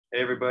Hey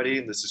everybody,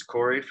 this is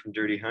Corey from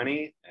Dirty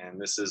Honey, and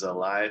this is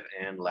Alive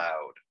and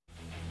Loud.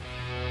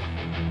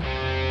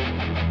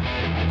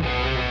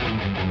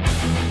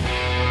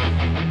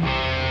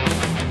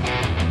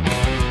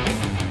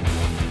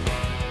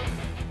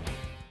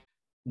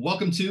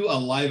 Welcome to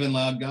Alive and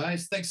Loud,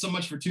 guys. Thanks so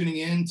much for tuning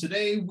in.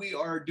 Today we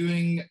are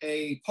doing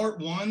a part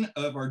one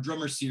of our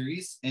drummer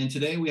series, and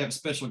today we have a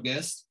special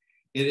guest.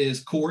 It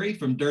is Corey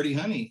from Dirty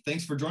Honey.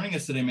 Thanks for joining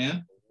us today,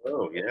 man.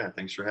 Oh yeah,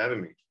 thanks for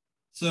having me.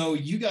 So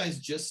you guys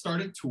just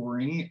started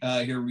touring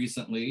here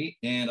recently,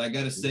 and I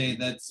got to say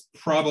that's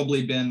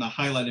probably been the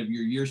highlight of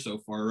your year so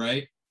far,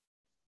 right?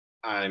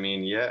 I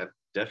mean, yeah,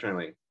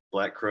 definitely.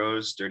 Black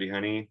Crows, Dirty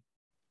Honey,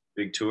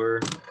 big tour.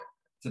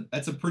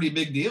 That's a pretty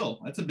big deal.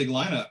 That's a big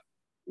lineup.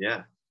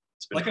 Yeah,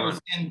 it's been Like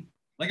fun.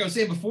 I was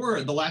saying before,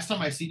 the last time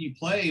I seen you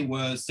play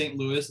was St.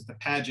 Louis at the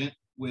pageant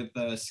with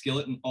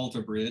Skillet and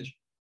Alter Bridge,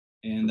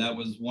 and that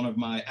was one of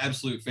my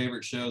absolute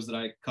favorite shows that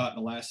I caught in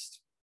the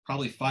last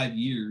probably 5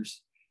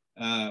 years.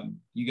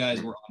 You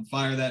guys were on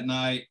fire that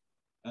night.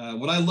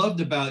 What I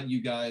loved about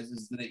you guys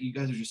is that you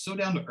guys are just so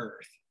down to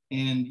earth,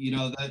 and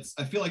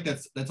I feel like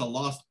that's a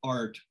lost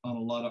art on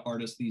a lot of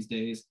artists these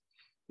days,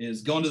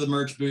 is going to the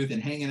merch booth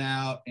and hanging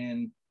out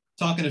and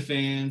talking to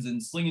fans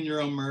and slinging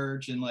your own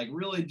merch and like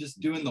really just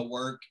doing the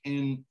work.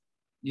 And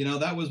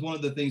that was one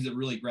of the things that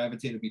really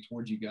gravitated me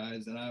towards you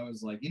guys, and I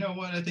was like, you know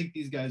what, I think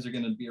these guys are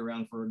going to be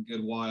around for a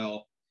good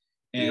while.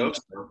 And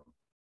So.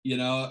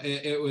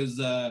 it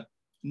was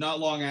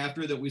not long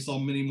after that we saw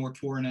many more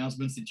tour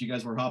announcements that you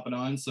guys were hopping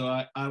on, so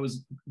I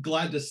was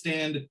glad to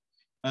stand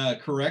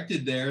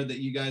corrected there that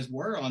you guys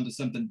were onto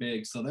something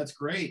big. So that's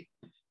great.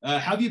 How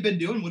have you been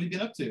doing? What have you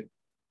been up to?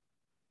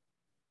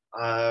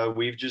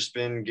 We've just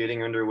been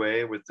getting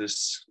underway with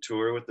this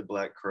tour with the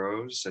Black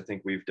Crows. I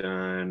think we've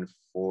done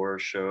 4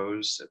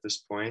 shows at this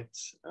point.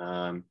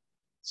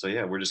 So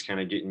yeah, we're just kind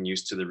of getting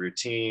used to the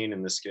routine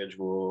and the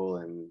schedule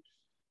and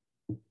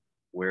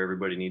where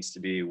everybody needs to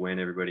be, when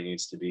everybody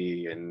needs to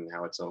be, and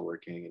how it's all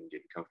working and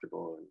getting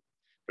comfortable.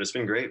 But it's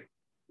been great.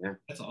 Yeah,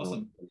 that's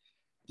awesome.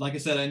 Like I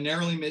said, I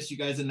narrowly missed you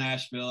guys in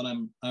Nashville,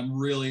 and I'm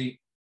really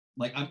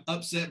I'm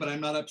upset, but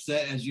I'm not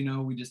upset. As you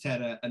know, we just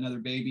had another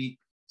baby.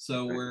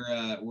 So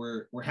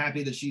we're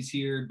happy that she's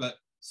here, but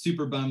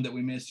super bummed that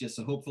we missed you.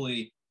 So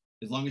hopefully,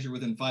 as long as you're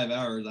within 5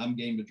 hours, I'm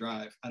game to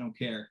drive. I don't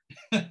care.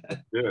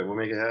 Good. We'll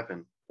make it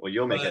happen. Well,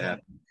 you'll make it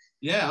happen.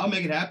 Yeah, I'll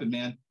make it happen,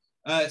 man.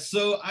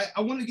 So I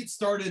want to get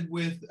started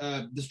with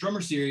this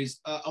drummer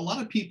series. A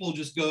lot of people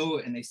just go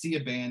and they see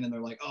a band and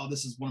they're like, oh,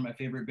 this is one of my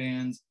favorite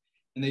bands.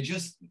 And they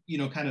just,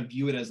 kind of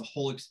view it as a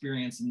whole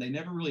experience, and they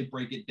never really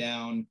break it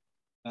down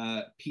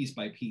piece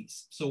by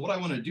piece. So what I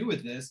want to do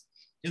with this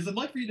is I'd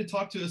like for you to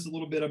talk to us a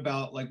little bit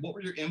about what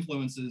were your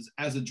influences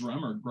as a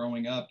drummer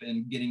growing up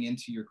and getting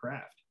into your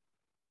craft?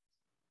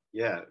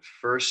 Yeah,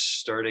 first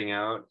starting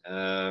out,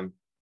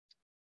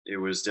 it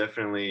was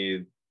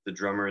definitely the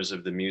drummers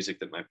of the music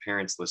that my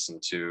parents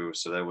listened to.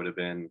 So that would have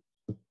been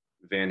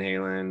Van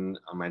Halen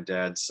on my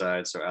dad's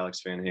side. So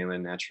Alex Van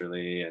Halen,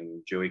 naturally, and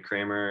Joey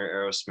Kramer,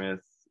 Aerosmith.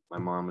 My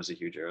mom was a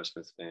huge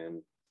Aerosmith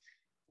fan.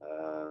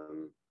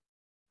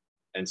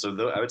 And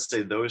so I would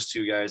say those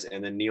 2 guys,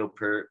 and then Neil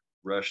Peart,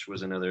 Rush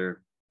was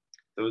another.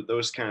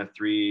 Those kind of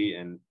 3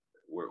 and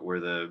were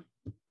the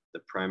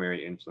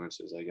primary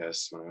influences, I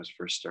guess, when I was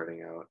first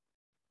starting out.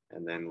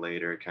 And then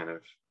later kind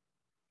of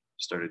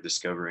started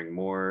discovering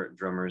more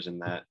drummers in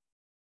that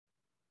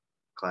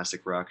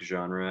classic rock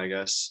genre, I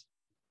guess.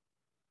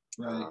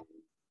 Right.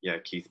 Yeah,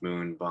 Keith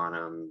Moon,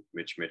 Bonham,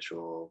 Mitch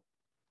Mitchell,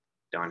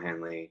 Don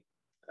Henley.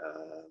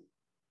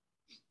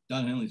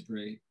 Don Henley's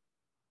great.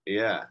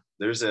 Yeah,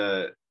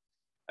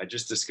 I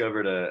just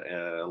discovered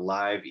a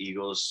live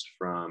Eagles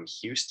from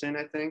Houston,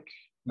 I think,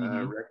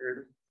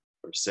 record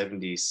from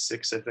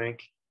 '76, I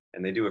think,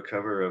 and they do a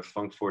cover of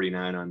Funk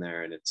 49 on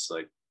there, and it's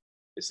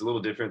a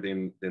little different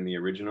than the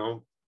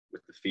original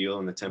with the feel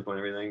and the tempo and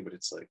everything, but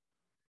it's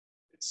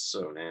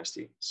so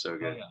nasty, so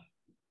good.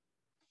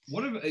 Oh,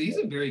 yeah. He's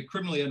a very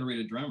criminally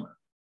underrated drummer.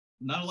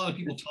 Not a lot of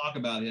people talk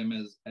about him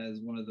as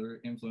one of their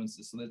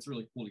influences, so that's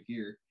really cool to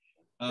hear.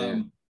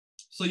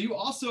 So you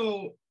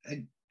also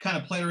kind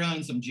of played around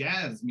in some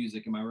jazz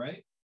music, am I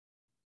right?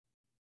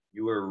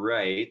 You were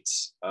right,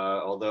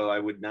 although I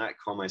would not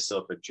call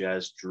myself a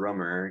jazz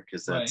drummer,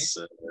 because that's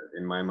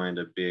in my mind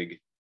a big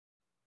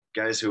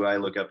guys who I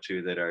look up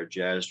to that are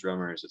jazz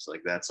drummers. It's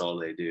like that's all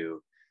they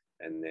do,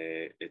 and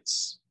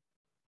it's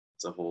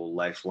a whole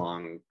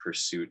lifelong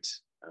pursuit.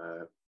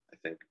 I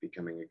think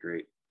becoming a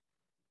great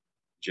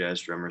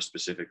jazz drummer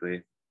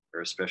specifically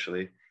or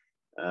especially.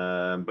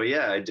 But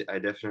yeah, I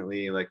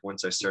definitely,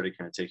 once I started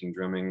kind of taking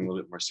drumming a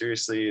little bit more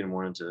seriously and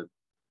wanted to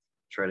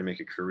try to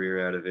make a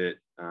career out of it,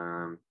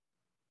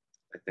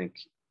 I think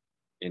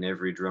in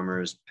every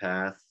drummer's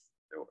path,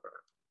 or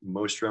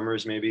most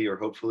drummers maybe, or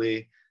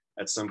hopefully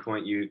at some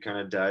point you kind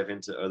of dive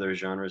into other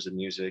genres of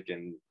music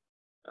and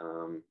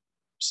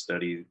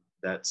study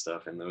that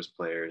stuff and those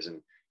players.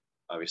 And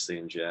obviously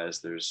in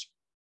jazz,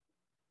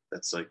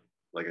 that's like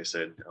I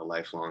said, a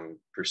lifelong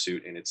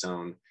pursuit in its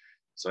own.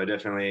 So I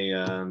definitely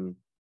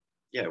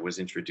yeah, was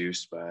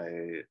introduced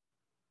by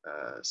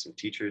some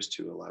teachers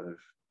to a lot of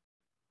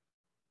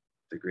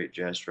the great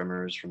jazz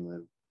drummers from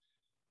the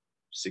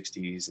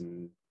 60s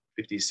and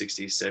 50s,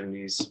 60s,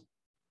 70s.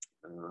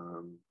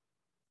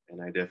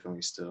 And I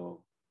definitely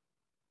still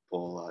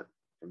pull a lot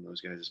from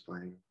those guys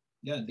playing.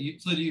 Yeah. Do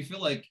you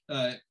feel like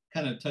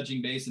kind of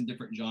touching base in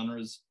different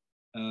genres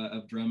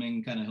of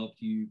drumming kind of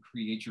helped you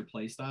create your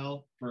play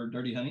style for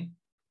Dirty Honey?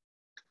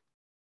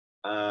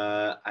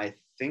 I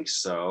think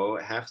so.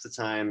 Half the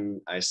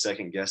time I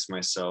second guess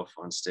myself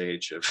on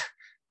stage of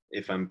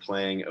if I'm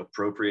playing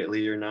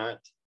appropriately or not.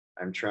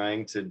 I'm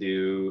trying to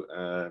do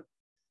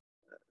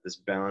this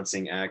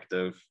balancing act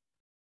of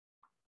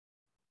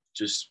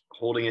just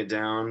holding it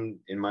down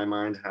in my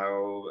mind,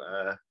 how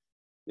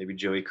maybe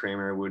Joey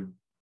Kramer would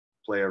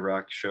play a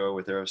rock show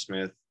with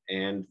Aerosmith,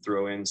 and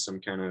throw in some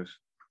kind of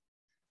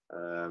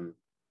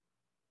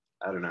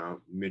I don't know,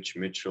 Mitch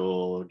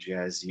Mitchell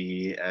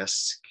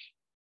jazzy-esque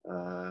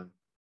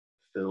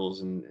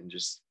fills and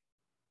just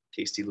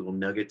tasty little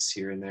nuggets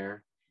here and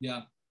there.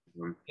 Yeah.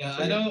 Yeah,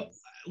 so I know.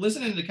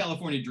 Listening to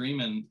California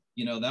Dreamin',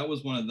 you know, that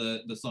was one of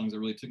the songs that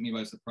really took me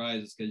by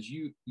surprise, because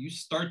you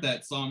start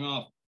that song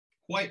off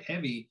quite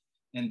heavy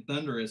and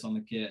thunderous on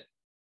the kit,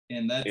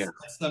 and that's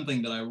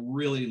something that I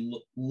really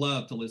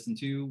love to listen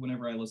to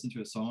whenever I listen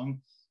to a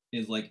song.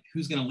 Is like,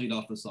 who's going to lead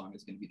off the song?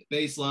 Is it going to be the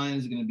bass line?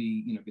 Is it going to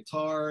be, you know,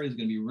 guitar? Is it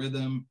going to be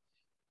rhythm?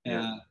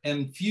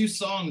 And few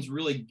songs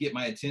really get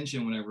my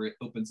attention whenever it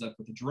opens up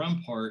with the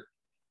drum part.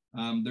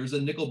 There's a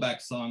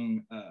Nickelback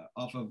song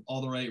off of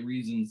All the Right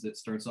Reasons that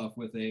starts off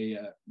with a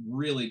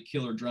really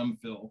killer drum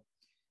fill.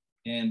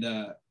 And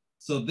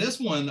so this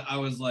one, I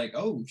was like,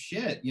 oh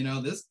shit, you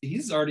know,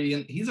 he's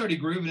already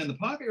grooving in the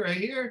pocket right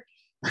here.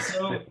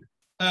 So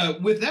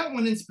with that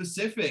one in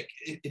specific,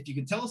 if you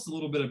could tell us a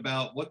little bit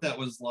about what that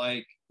was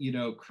like, you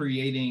know,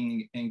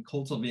 creating and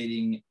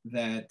cultivating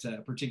that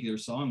particular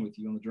song with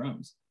you on the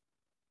drums.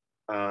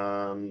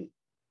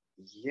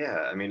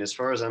 Yeah, I mean, as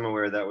far as I'm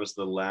aware, that was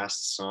the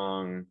last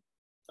song,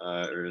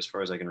 or as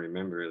far as I can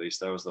remember, at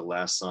least, that was the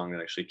last song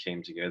that actually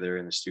came together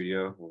in the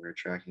studio when we were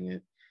tracking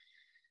it.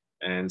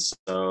 And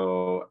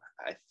so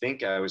I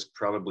think I was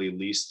probably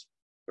least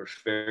or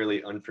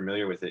fairly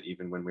unfamiliar with it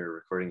even when we were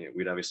recording it.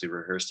 We'd obviously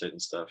rehearsed it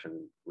and stuff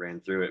and ran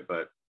through it,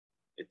 but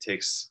it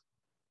takes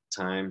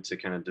time to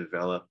kind of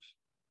develop.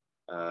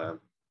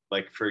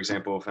 Like, for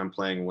example, if I'm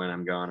playing When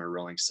I'm Gone or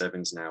Rolling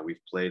Sevens now,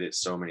 we've played it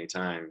so many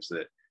times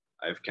that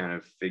I've kind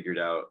of figured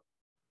out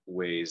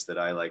ways that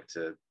I like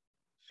to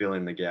fill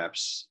in the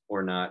gaps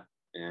or not,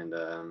 and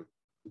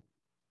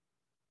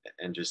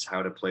just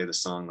how to play the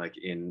song like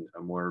in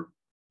a more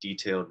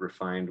detailed,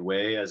 refined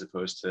way, as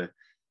opposed to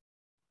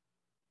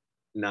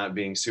not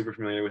being super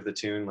familiar with the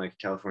tune. Like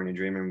California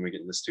Dreamin', when we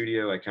get in the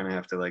studio, I kind of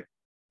have to like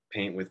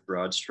paint with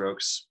broad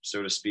strokes,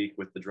 so to speak,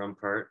 with the drum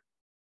part.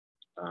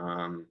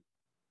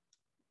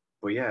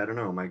 But yeah, I don't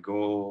know. My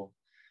goal,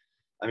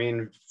 I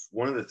mean,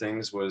 one of the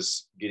things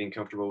was getting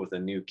comfortable with a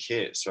new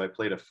kit. So I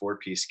played a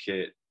 4-piece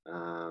kit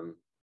on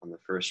the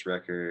first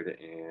record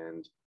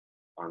and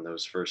on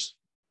those first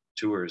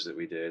tours that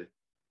we did.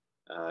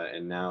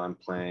 And now I'm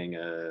playing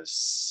a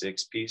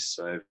 6-piece.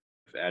 So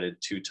I've added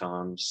 2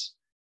 toms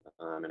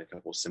and a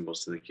couple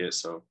cymbals to the kit.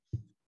 So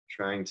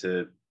trying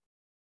to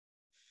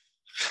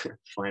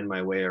find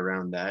my way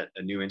around that,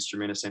 a new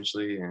instrument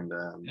essentially, and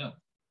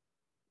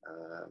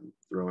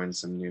throw in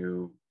some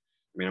new,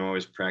 I mean, I'm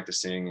always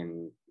practicing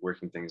and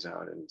working things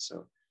out. And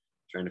so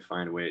trying to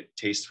find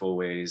tasteful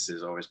ways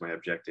is always my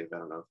objective. I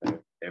don't know if I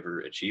ever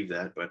achieve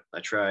that, but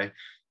I try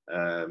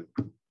to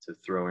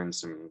throw in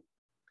some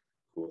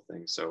cool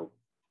things. So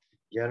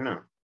yeah, I don't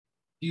know.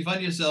 Do you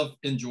find yourself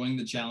enjoying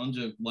the challenge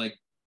of like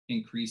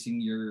increasing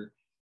your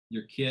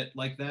kit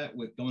like that,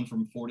 with going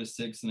from 4 to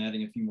 6 and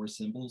adding a few more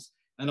cymbals?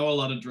 I know a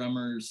lot of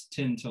drummers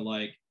tend to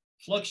like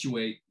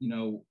fluctuate, you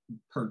know,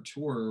 per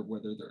tour,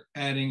 whether they're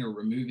adding or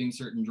removing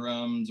certain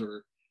drums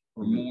or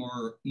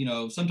more, you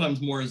know,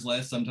 sometimes more is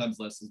less, sometimes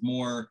less is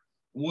more.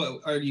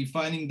 What are you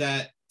finding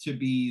that to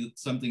be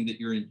something that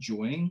you're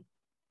enjoying?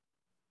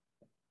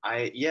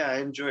 I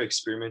enjoy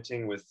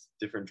experimenting with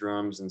different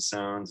drums and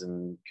sounds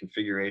and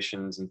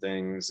configurations and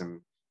things.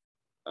 And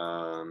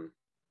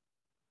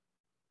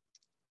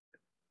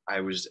I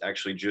was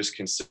actually just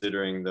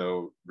considering,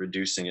 though,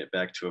 reducing it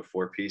back to a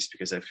 4-piece,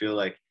 because I feel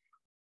like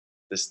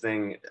this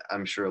thing,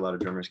 I'm sure a lot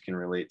of drummers can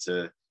relate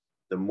to,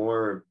 the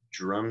more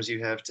drums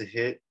you have to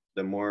hit,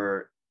 the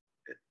more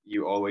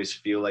you always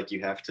feel like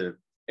you have to,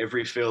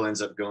 every fill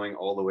ends up going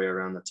all the way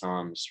around the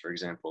toms, for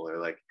example, or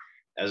like,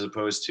 as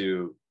opposed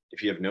to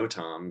if you have no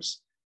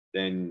toms,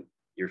 then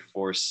you're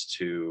forced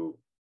to,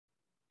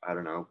 I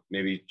don't know,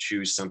 maybe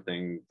choose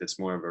something that's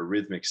more of a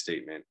rhythmic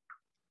statement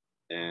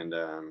and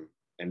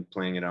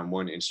playing it on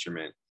one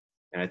instrument.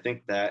 And I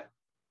think that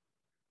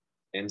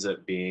ends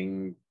up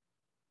being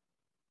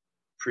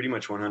pretty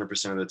much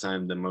 100% of the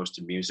time the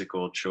most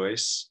musical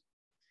choice,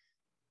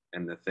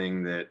 and the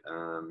thing that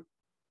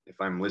if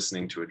I'm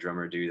listening to a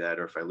drummer do that,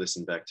 or if I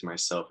listen back to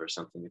myself or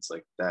something, it's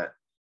like that,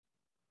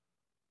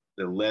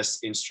 the less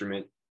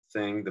instrument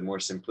thing, the more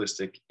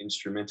simplistic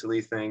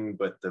instrumentally thing,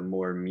 but the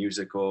more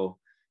musical,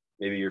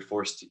 maybe you're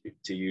forced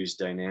to use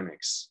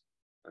dynamics.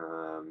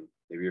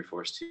 Maybe you're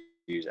forced to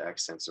use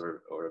accents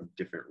or a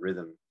different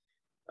rhythm,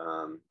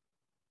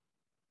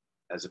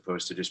 as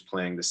opposed to just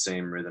playing the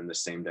same rhythm, the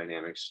same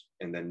dynamics,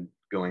 and then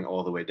going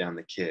all the way down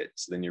the kit.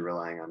 So then you're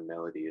relying on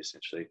melody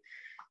essentially.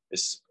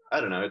 I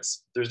don't know,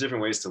 there's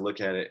different ways to look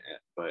at it,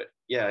 but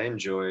yeah, I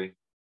enjoy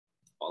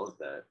all of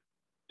that.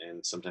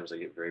 And sometimes I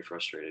get very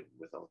frustrated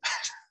with all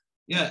that.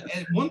 Yeah,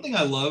 and one thing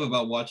I love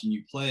about watching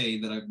you play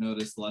that I've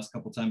noticed the last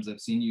couple times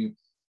I've seen you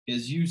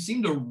is you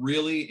seem to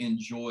really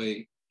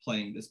enjoy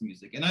playing this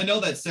music. And I know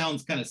that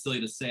sounds kind of silly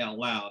to say out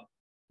loud,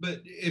 but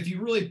if you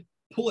really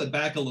pull it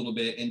back a little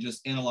bit and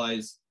just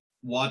analyze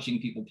watching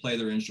people play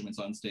their instruments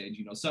on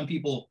stage, some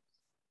people,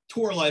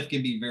 tour life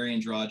can be very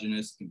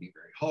androgynous, can be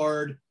very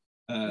hard.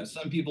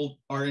 Some people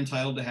are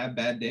entitled to have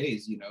bad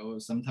days.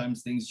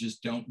 Sometimes things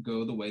just don't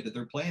go the way that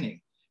they're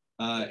planning,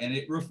 and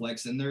it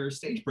reflects in their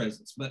stage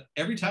presence. But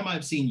every time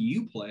I've seen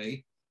you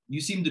play,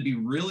 you seem to be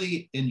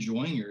really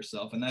enjoying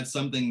yourself, and that's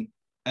something,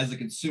 as a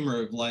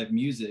consumer of live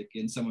music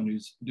and someone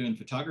who's doing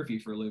photography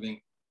for a living,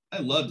 I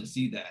love to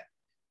see that.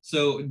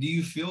 So, do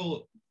you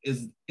feel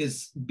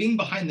is being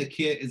behind the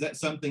kit, is that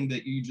something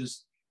that you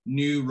just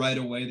knew right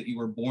away that you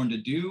were born to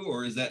do,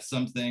 or is that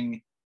something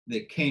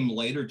that came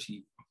later to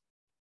you?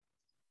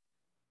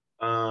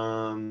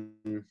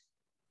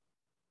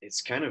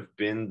 It's kind of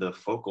been the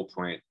focal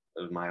point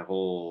of my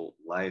whole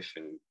life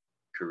and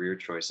career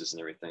choices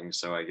and everything.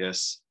 So I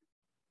guess,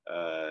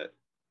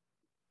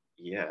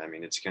 yeah, I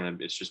mean,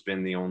 it's just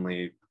been the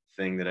only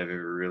thing that I've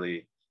ever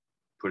really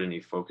put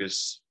any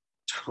focus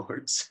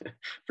towards,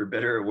 for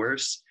better or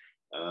worse.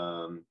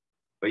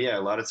 But yeah,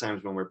 a lot of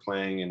times when we're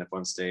playing and up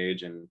on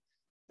stage and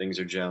things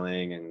are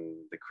gelling and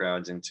the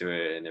crowd's into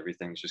it and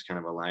everything's just kind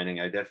of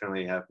aligning, I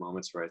definitely have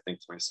moments where I think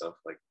to myself,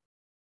 like,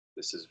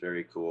 this is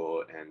very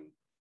cool and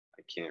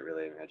I can't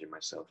really imagine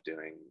myself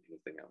doing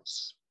anything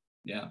else.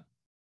 Yeah.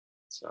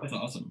 So that's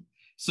awesome.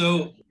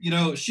 So,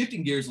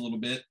 shifting gears a little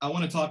bit, I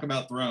want to talk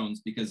about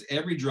thrones, because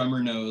every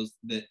drummer knows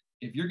that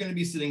if you're going to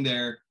be sitting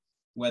there,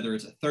 whether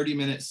it's a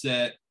 30-minute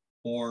set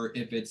or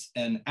if it's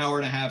an hour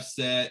and a half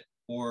set,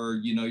 or,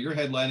 you're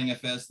headlining a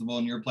festival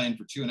and you're playing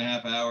for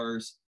 2.5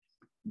 hours,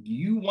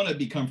 you want to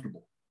be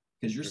comfortable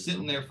because you're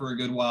sitting there for a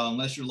good while,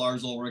 unless you're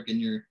Lars Ulrich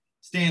and you're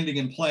standing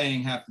and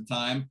playing half the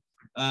time.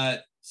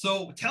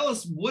 So tell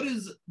us, what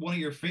is one of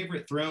your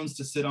favorite thrones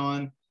to sit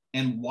on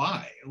and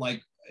why?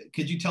 Like,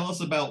 could you tell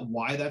us about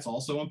why that's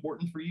also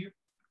important for you?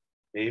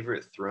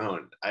 Favorite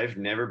throne? I've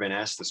never been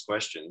asked this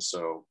question,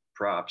 so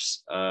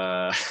props.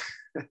 I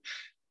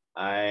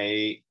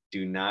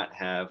do not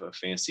have a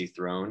fancy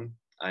throne.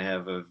 I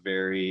have a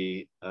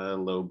very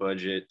low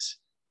budget,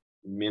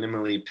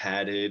 minimally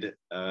padded,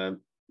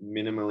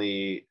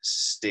 minimally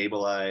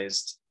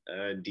stabilized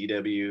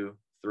DW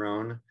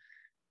throne.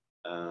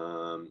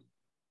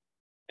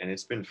 And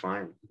it's been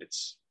fine.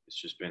 It's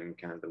just been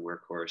kind of the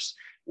workhorse.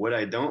 What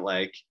I don't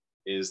like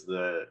is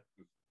the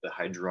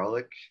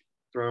hydraulic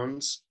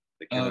thrones.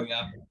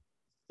 Yeah.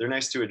 They're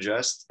nice to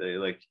adjust. They,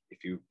 like,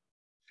 if you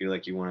feel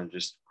like you want to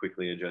just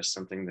quickly adjust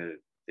something, that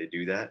they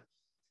do that.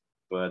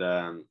 But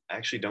I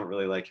actually don't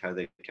really like how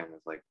they kind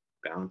of like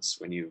bounce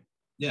when you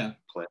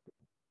play.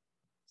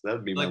 So that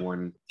would be my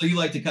one. So you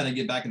like to kind of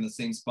get back in the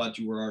same spot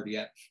you were already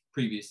at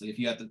previously, if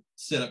you have to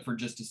sit up for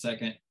just a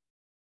second.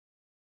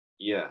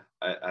 Yeah,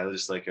 I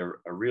just like a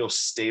real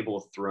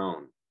stable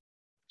throne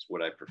is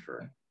what I prefer.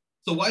 Okay.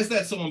 So why is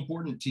that so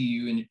important to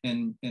you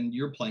and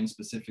your playing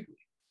specifically?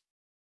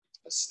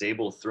 A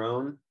stable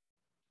throne?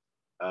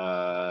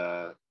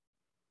 I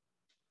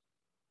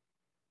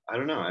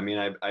don't know. I mean,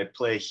 I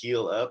play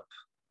heel up,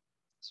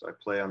 so I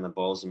play on the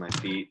balls of my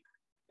feet,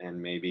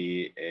 and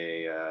maybe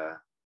a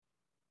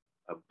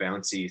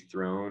bouncy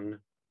throne,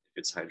 if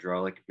it's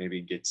hydraulic,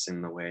 maybe gets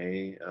in the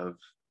way of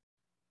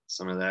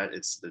some of that.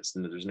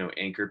 There's no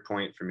anchor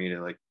point for me to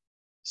like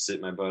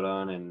sit my butt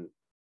on and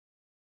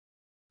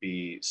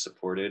be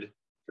supported,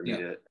 for me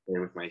to play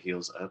with my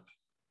heels up,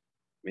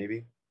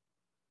 maybe.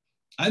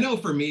 I know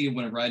for me,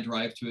 whenever I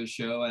drive to a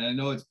show, and I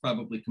know it's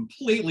probably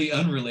completely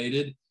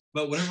unrelated,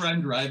 but whenever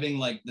I'm driving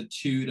like the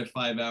 2 to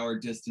 5 hour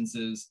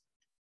distances,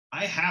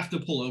 I have to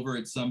pull over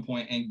at some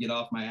point and get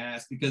off my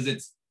ass, because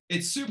it's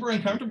super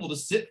uncomfortable to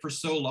sit for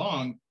so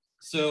long.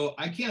 So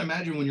I can't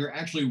imagine when you're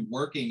actually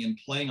working and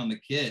playing on the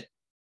kit,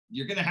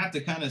 you're going to have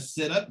to kind of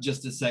sit up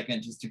just a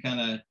second just to kind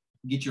of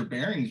get your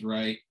bearings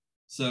right.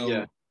 So,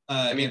 yeah.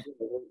 I mean,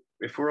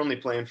 if we're only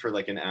playing for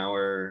like an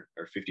hour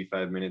or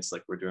 55 minutes,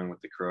 like we're doing with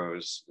the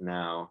Crows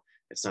now,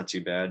 it's not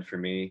too bad for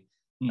me.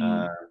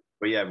 But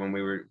yeah, when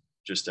we were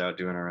just out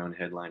doing our own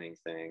headlining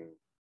thing,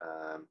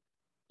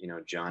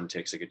 John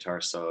takes a guitar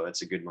solo.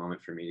 That's a good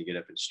moment for me to get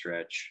up and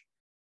stretch.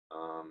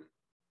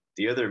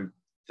 The other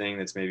thing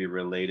that's maybe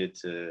related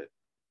to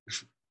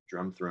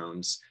drum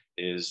thrones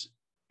is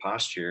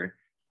posture.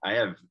 I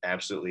have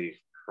absolutely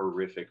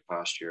horrific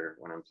posture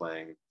when I'm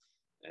playing.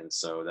 And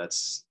so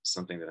that's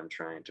something that I'm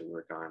trying to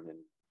work on, and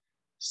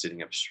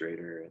sitting up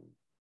straighter.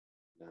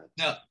 And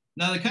now,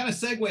 Now, to kind of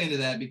segue into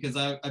that, because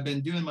I've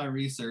been doing my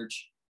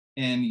research,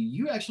 and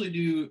you actually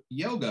do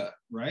yoga,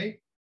 right?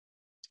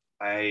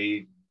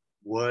 I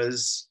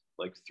was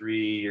like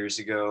 3 years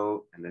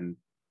ago, and then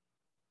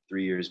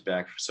 3 years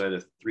back. So I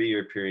had a 3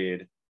 year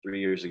period 3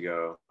 years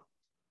ago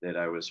that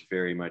I was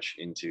very much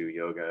into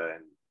yoga,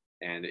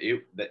 and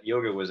that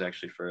yoga was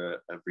actually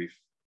for a brief,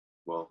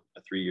 well,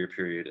 a 3 year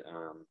period,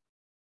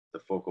 the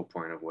focal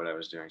point of what I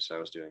was doing. So I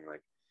was doing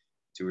like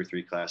 2 or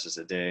 3 classes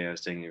a day. I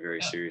was taking it very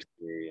Yeah.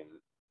 seriously,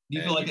 Do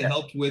you feel like it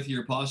helped with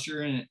your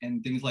posture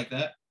and things like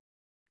that?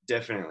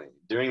 definitely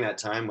during that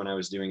time when I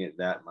was doing it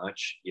that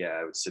much, yeah,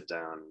 I would sit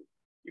down,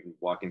 even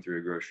walking through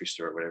a grocery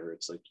store, or whatever.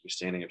 It's like you're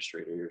standing up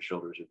straighter, your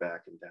shoulders are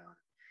back and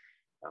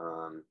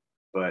down.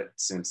 But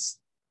since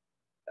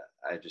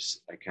I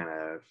kind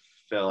of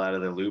fell out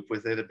of the loop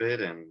with it a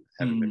bit and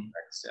haven't been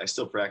practicing. I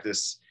still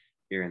practice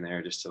here and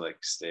there just to like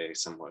stay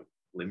somewhat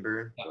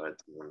limber.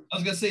 But I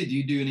was gonna say, do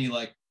you do any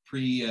like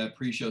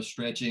pre-show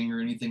stretching or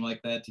anything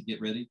like that to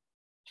get ready?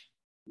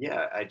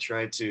 yeah, I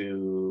try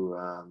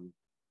to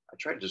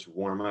just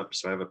warm up.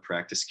 So I have a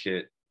practice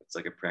kit. It's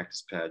like a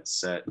practice pad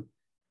set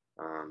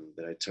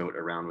that I tote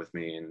around with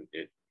me, and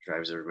it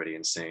drives everybody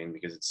insane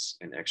because it's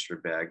an extra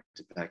bag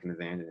to pack in the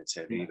van and it's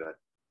heavy. Yeah. But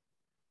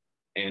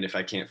and if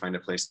I can't find a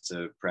place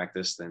to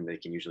practice, then they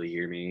can usually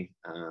hear me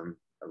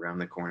around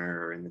the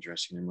corner or in the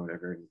dressing room, or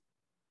whatever.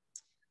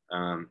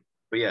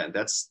 But yeah,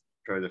 that's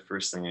probably the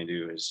first thing I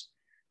do is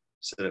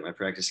set up my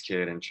practice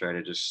kit and try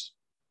to just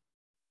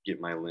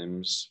get my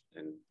limbs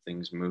and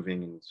things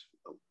moving and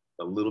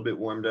a little bit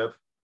warmed up.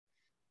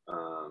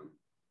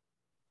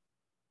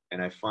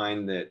 And I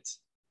find that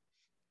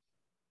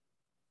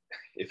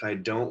if I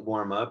don't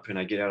warm up and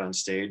I get out on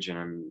stage and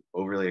I'm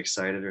overly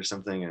excited or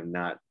something and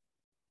not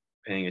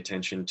paying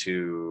attention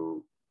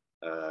to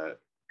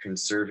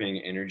conserving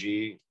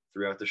energy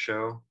throughout the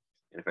show,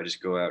 and if I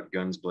just go out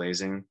guns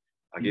blazing,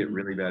 I get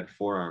really bad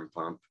forearm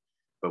pump.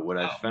 But what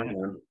I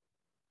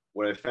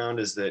found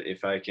is that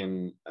if I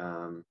can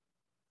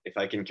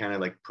kind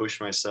of like push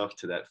myself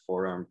to that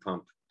forearm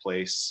pump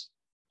place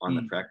on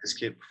the practice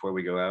kit before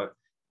we go out,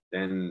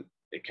 then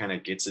it kind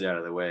of gets it out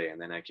of the way, and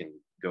then I can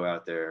go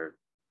out there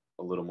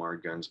a little more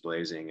guns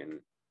blazing and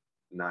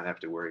not have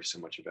to worry so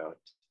much about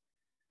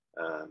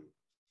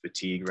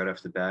fatigue right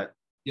off the bat.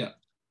 Yeah.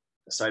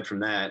 Aside from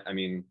that, I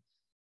mean,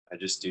 I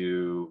just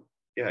do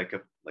like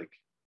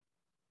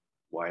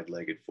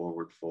wide-legged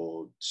forward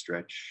fold,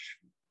 stretch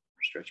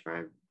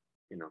my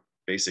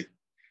basic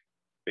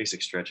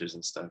stretches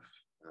and stuff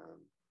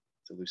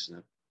to loosen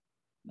up.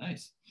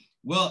 Nice.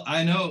 Well,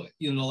 I know,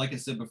 like I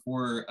said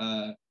before,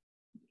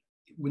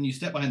 when you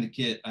step behind the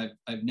kit,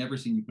 I've never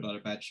seen you put on a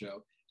bad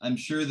show. I'm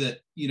sure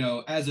that,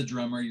 as a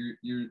drummer,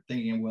 you're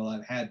thinking, well,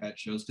 I've had bad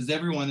shows, because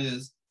everyone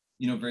is,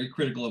 very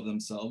critical of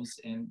themselves.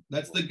 And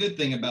that's the good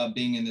thing about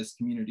being in this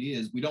community,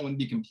 is we don't want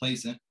to be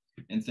complacent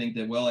and think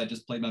that, well, I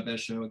just played my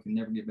best show, it can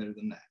never get better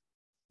than that.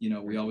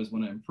 We always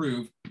want to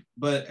improve.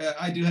 But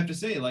I do have to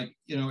say, like,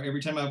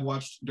 every time I've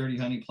watched Dirty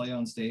Honey play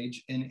on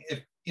stage, and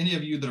if any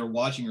of you that are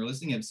watching or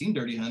listening have seen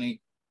Dirty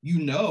Honey,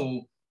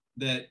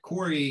 that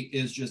Corey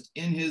is just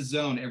in his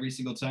zone every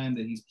single time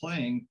that he's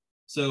playing.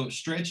 So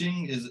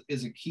stretching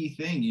is a key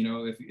thing.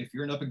 If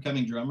you're an up and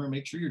coming drummer,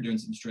 make sure you're doing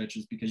some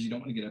stretches, because you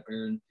don't want to get up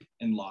there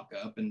and lock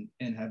up and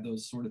have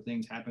those sort of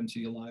things happen to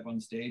you live on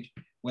stage,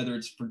 whether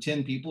it's for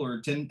 10 people or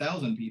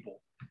 10,000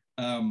 people.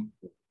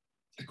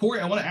 Corey,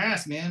 I want to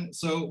ask, man,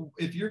 so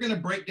if you're going to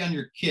break down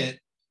your kit,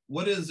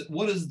 what is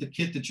the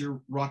kit that you're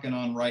rocking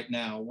on right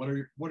now? What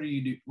are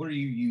you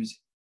using?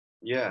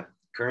 Yeah,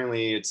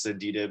 currently it's a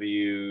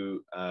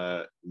DW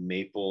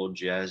Maple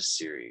Jazz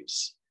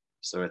series.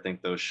 So I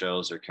think those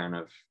shells are kind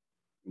of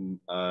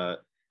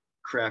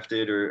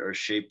crafted or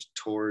shaped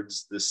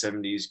towards the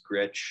 70s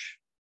Gretsch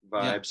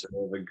vibe, so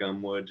of a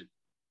gumwood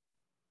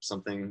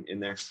something in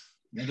there.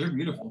 Yeah, they're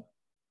beautiful.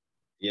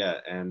 Yeah,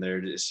 and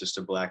it's just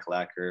a black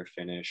lacquer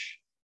finish.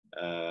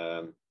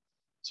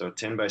 So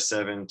 10 by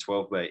 7,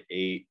 12 by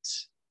 8,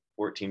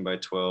 14 by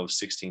 12,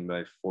 16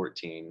 by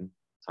 14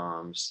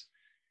 toms.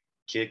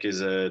 Kick is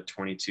a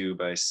 22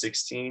 by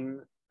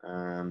 16.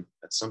 At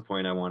some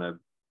point I want to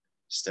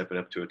step it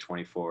up to a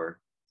 24.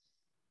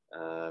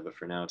 But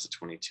for now it's a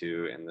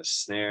 22. And the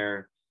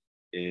snare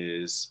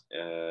is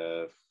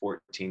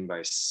 14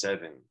 by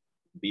 7.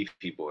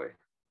 Beefy boy.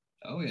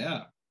 Oh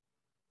yeah.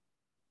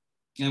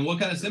 And what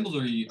kind of cymbals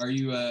are you? Are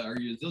you a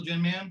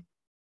Zildjian man?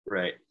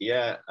 Right.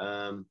 Yeah.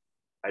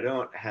 I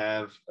don't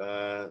have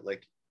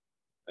like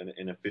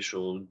an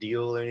official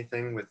deal or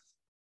anything with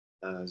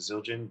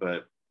Zildjian,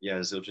 but yeah,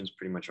 Zildjian's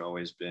pretty much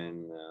always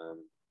been.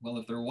 Well,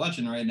 if they're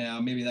watching right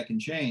now, maybe that can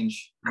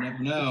change. You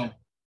never know.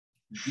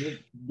 Give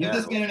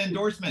this man an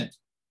endorsement.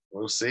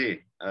 We'll see.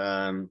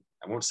 I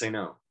won't say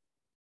no,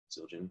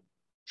 Zildjian.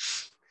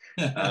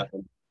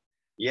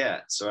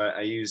 Yeah, so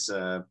I use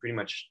pretty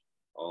much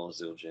all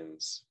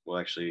Zildjians. Well,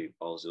 actually,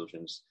 all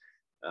Zildjians.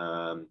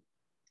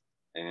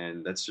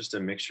 And that's just a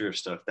mixture of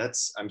stuff.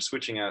 I'm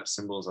switching out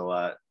cymbals a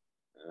lot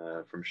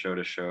from show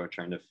to show,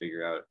 trying to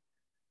figure out.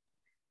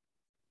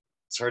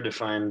 It's hard to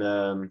find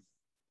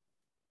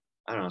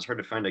I don't know, it's hard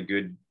to find a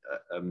good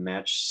a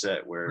match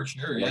set where For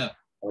sure, I yeah.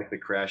 like the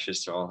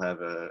crashes to all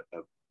have a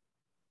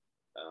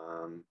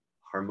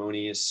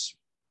harmonious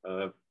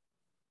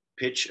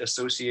pitch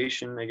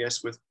association, I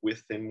guess,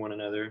 within one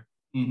another.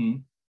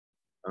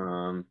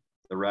 The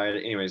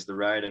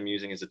ride I'm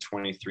using is a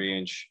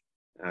 23-inch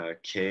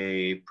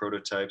K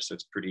prototype, so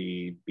it's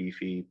pretty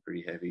beefy,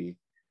 pretty heavy,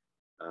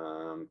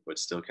 but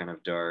still kind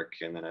of dark.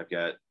 And then I've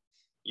got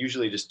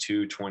usually just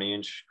two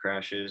 20-inch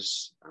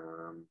crashes.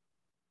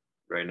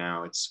 Right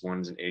now,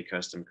 one's an A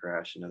custom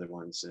crash, another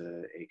one's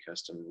a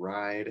custom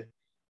ride.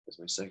 That's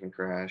my second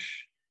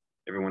crash.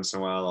 Every once in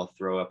a while, I'll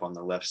throw up on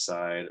the left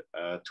side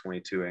a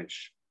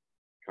 22-inch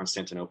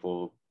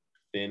Constantinople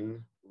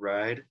thin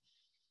ride.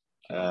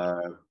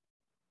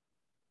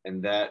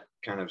 And that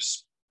kind of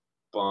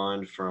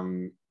spawned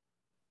from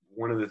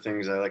one of the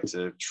things I like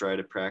to try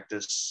to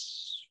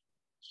practice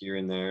here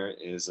and there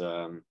is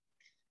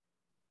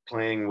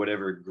playing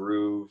whatever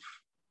groove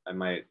I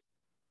might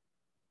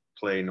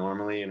play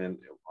normally, and then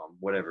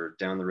whatever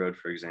down the road,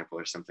 for example,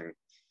 or something,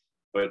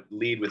 but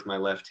lead with my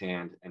left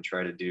hand and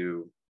try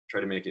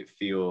to make it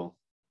feel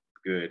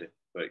good,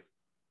 but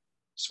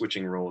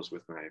switching roles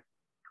with my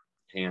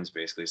hands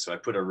basically. So I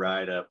put a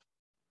ride up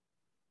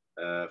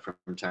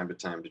from time to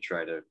time to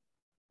try to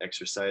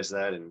exercise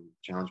that and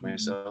challenge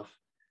myself.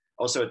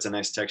 Also, it's a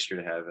nice texture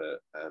to have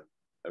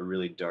a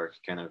really dark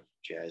kind of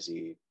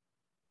jazzy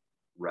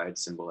ride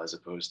cymbal as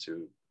opposed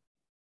to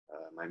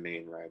my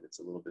main ride. It's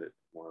a little bit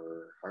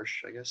more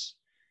harsh, I guess.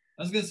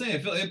 I was gonna say,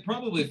 it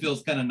probably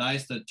feels kind of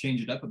nice to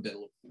change it up a bit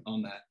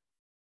on that.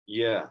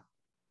 Yeah,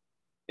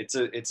 it's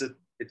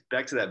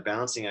back to that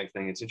balancing act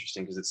thing. It's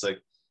interesting because it's like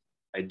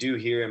I do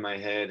hear in my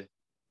head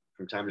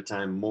from time to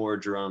time more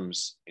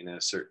drums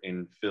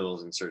in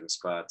fills in certain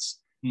spots,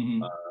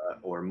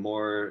 or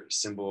more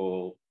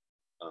cymbal.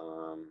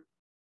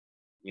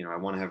 I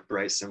want to have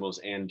bright cymbals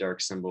and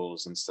dark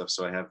cymbals and stuff,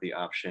 so I have the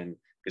option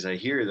because I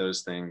hear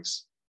those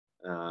things.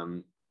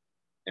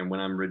 And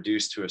when I'm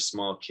reduced to a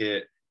small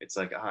kit, it's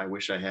like, I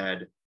wish I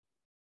had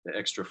the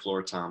extra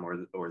floor tom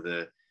or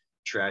the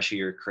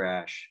trashier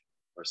crash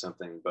or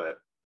something. But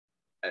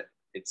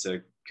it's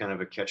a kind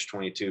of a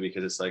catch-22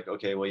 because it's like,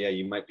 okay, well, yeah,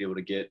 you might be able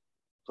to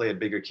play a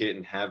bigger kit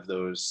and have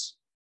those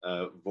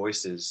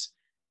voices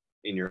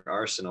in your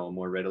arsenal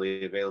more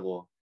readily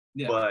available.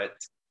 Yeah. But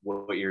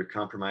what you're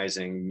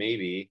compromising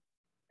maybe,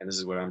 and this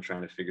is what I'm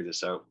trying to figure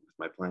this out with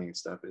my playing and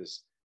stuff,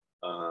 is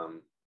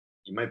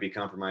you might be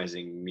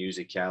compromising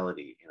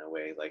musicality in a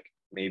way. Like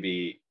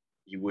maybe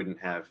you wouldn't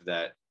have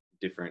that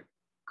different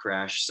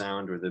crash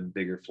sound or the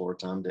bigger floor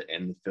tom to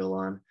end the fill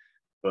on.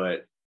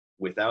 But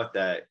without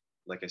that,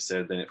 like I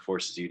said, then it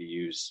forces you to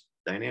use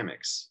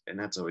dynamics, and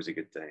that's always a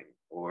good thing,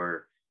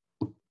 or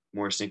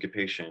more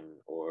syncopation,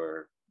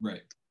 or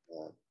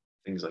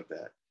things like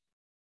that.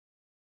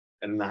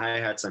 And the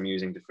hi-hats I'm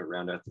using to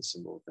round out the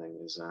cymbal thing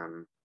is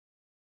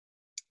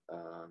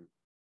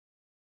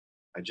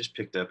I just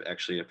picked up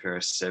actually a pair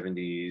of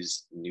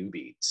 70s new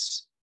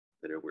beats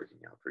that are working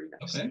out pretty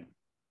nicely. Okay.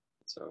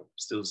 So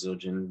still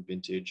Zildjian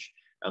vintage.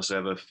 I also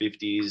have a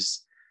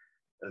 50s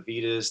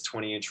Avitas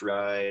 20-inch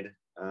ride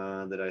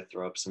that I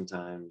throw up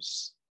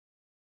sometimes.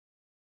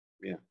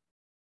 Yeah.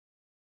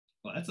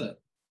 Well, that's a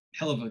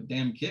hell of a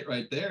damn kit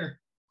right there.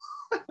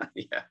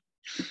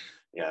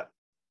 Yeah.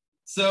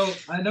 So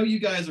I know you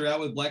guys are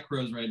out with Black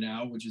Crowes right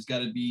now, which has got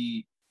to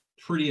be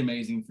pretty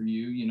amazing for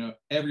you. You know,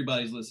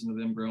 everybody's listened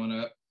to them growing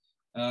up.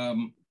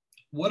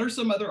 What are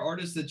some other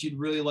artists that you'd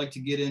really like to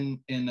get in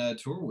and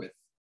tour with?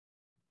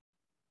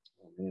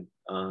 Oh,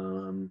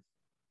 man.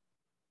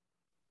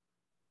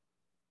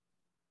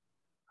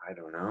 I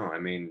don't know. I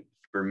mean,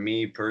 for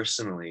me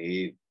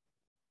personally,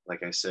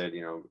 like I said,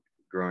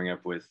 growing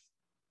up with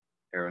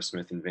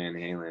Aerosmith and Van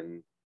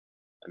Halen,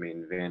 I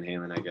mean, Van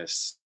Halen, I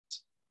guess,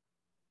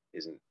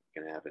 isn't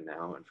going to happen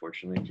now,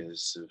 unfortunately,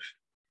 because of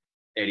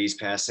Eddie's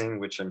passing,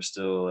 which I'm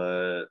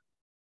still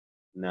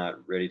not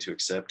ready to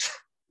accept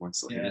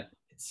months later. Yeah,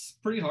 it's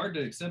pretty hard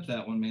to accept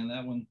that one, man.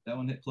 That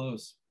one hit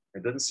close.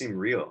 It doesn't seem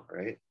real,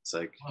 right? It's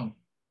like,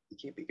 he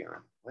can't be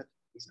gone. What?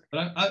 He's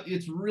not. But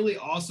it's really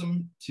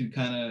awesome to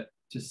kind of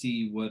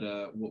see what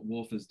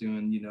Wolf is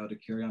doing, to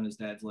carry on his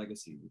dad's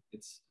legacy.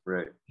 It's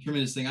right. A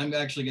tremendous thing. I'm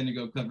actually going to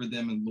go cover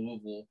them in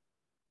Louisville.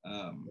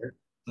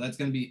 So it's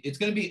going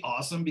to be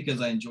awesome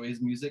because I enjoy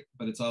his music,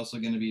 but it's also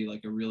going to be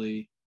like a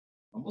really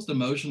almost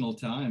emotional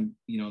time,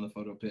 in the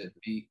photo pit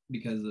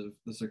because of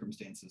the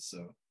circumstances.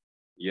 So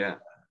yeah,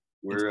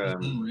 we're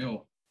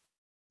unreal.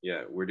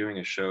 Yeah, we're doing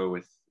a show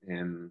with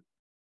him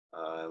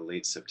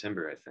late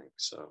September, I think.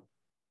 So.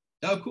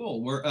 Oh,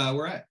 cool. Where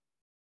at?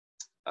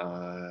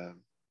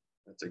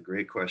 That's a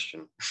great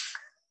question.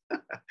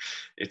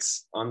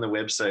 It's on the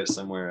website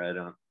somewhere. I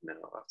don't know.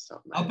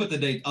 I'll put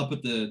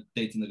the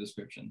dates in the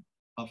description.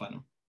 I'll find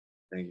them.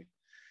 Thank you.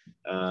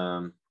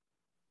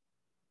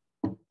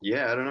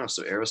 Yeah, I don't know.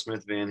 So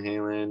Aerosmith, Van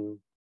Halen.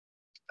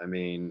 I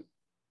mean,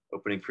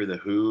 opening for The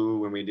Who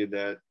when we did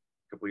that a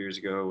couple years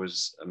ago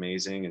was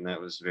amazing, and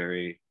that was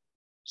very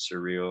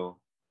surreal.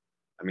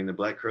 I mean, the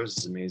Black Crowes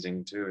is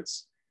amazing too.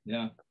 It's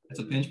it's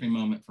a pinch me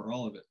moment for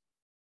all of it.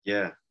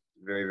 Yeah,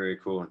 very, very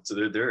cool. So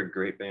they're a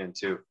great band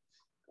too.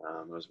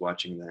 I was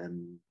watching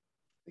them.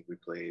 I think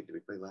did we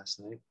play last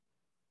night?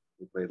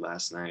 We played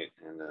last night,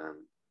 and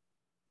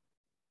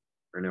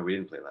or no, we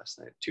didn't play last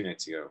night. 2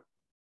 nights ago.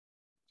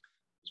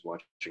 I was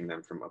watching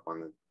them from up on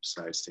the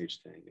side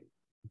stage thing.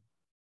 And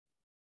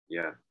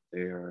yeah,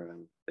 they are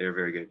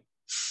very good.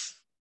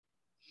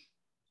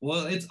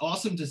 Well, it's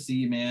awesome to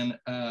see, man.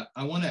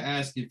 I want to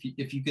ask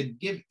if you could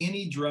give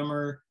any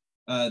drummer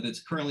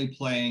that's currently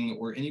playing,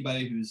 or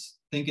anybody who's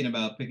thinking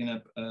about picking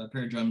up a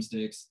pair of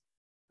drumsticks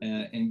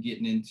and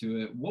getting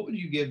into it, what would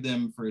you give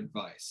them for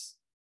advice?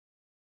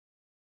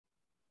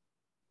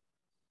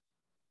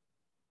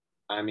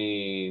 I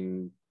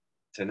mean,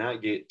 to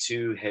not get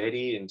too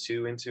heady and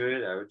too into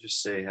it, I would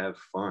just say have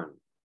fun.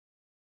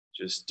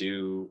 Just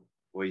do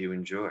what you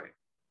enjoy.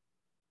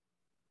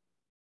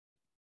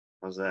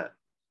 How's that?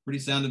 Pretty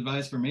sound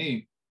advice for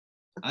me.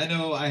 I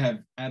know I have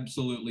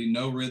absolutely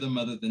no rhythm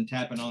other than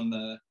tapping on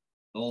the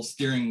old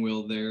steering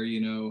wheel there,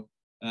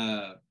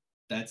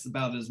 that's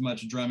about as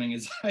much drumming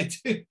as I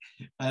do.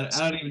 I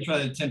don't even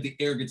try to attempt the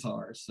air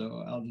guitar,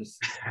 so I'll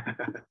just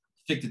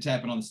stick to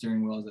tapping on the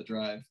steering wheel as I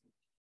drive,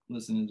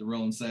 listening to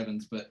Rolling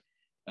Sevens. But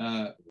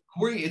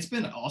Corey, it's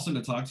been awesome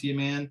to talk to you,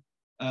 man.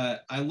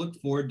 I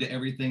look forward to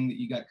everything that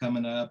you got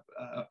coming up.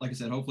 Like I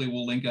said, hopefully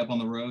we'll link up on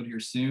the road here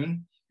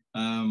soon.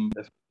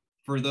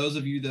 For those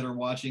of you that are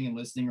watching and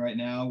listening right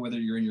now, whether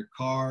you're in your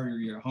car, or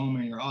you're at home, or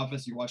in your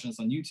office, you're watching us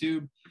on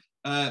YouTube,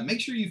 make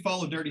sure you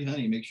follow Dirty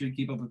Honey. Make sure you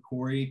keep up with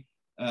Corey.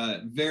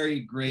 Very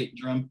great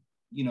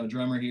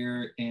drummer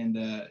here, and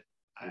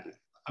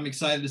I'm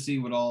excited to see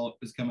what all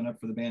is coming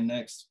up for the band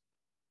next.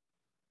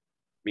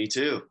 Me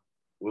too.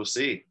 We'll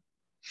see.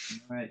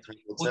 All right.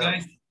 Well,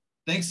 guys,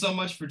 thanks so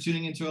much for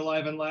tuning into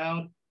Alive and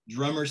Loud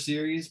Drummer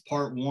Series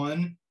Part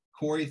 1.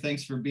 Corey,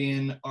 thanks for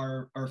being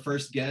our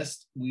first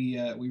guest. We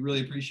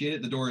really appreciate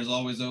it. The door is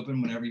always open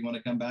whenever you want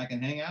to come back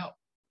and hang out.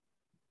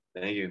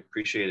 Thank you.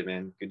 Appreciate it,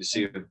 man. Good to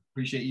see you.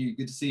 Appreciate you.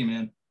 Good to see you,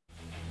 man.